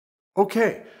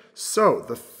Okay, so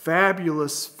the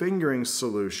fabulous fingering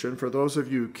solution, for those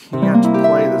of you who can't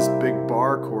play this big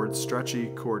bar chord, stretchy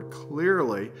chord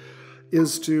clearly,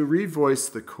 is to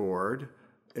revoice the chord,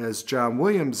 as John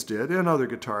Williams did, and other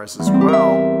guitarists as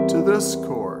well, to this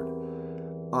chord.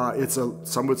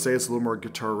 Some would say it's a little more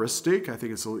guitaristic. I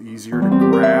think it's a little easier to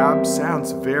grab.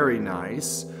 Sounds very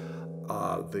nice.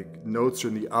 The notes are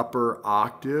in the upper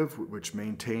octave, which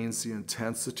maintains the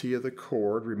intensity of the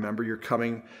chord. Remember, you're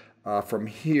coming from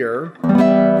here.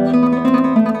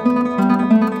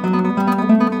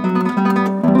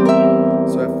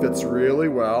 So that fits really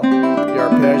well. The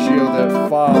arpeggio that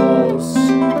follows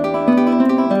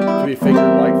can be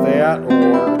fingered like that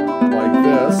or like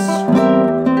this.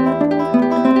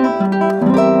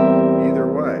 Either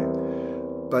way.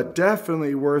 But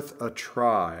definitely worth a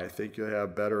try. I think you'll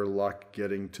have better luck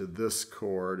getting to this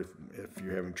chord if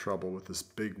you're having trouble with this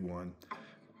big one.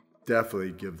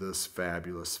 Definitely give this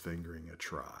fabulous fingering a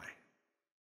try.